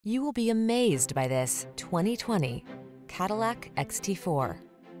You will be amazed by this 2020 Cadillac XT4.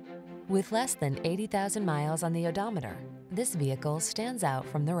 With less than 80,000 miles on the odometer, this vehicle stands out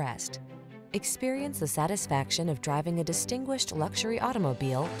from the rest. Experience the satisfaction of driving a distinguished luxury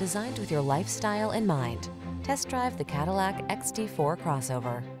automobile designed with your lifestyle in mind. Test drive the Cadillac XT4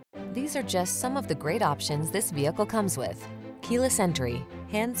 crossover. These are just some of the great options this vehicle comes with: keyless entry,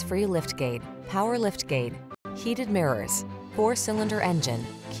 hands-free liftgate, power liftgate, heated mirrors, 4-cylinder engine,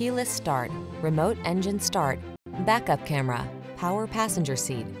 keyless start, remote engine start, backup camera, power passenger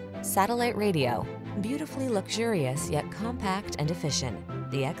seat, satellite radio. Beautifully luxurious yet compact and efficient,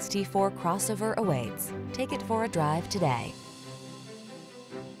 the XT4 crossover awaits. Take it for a drive today.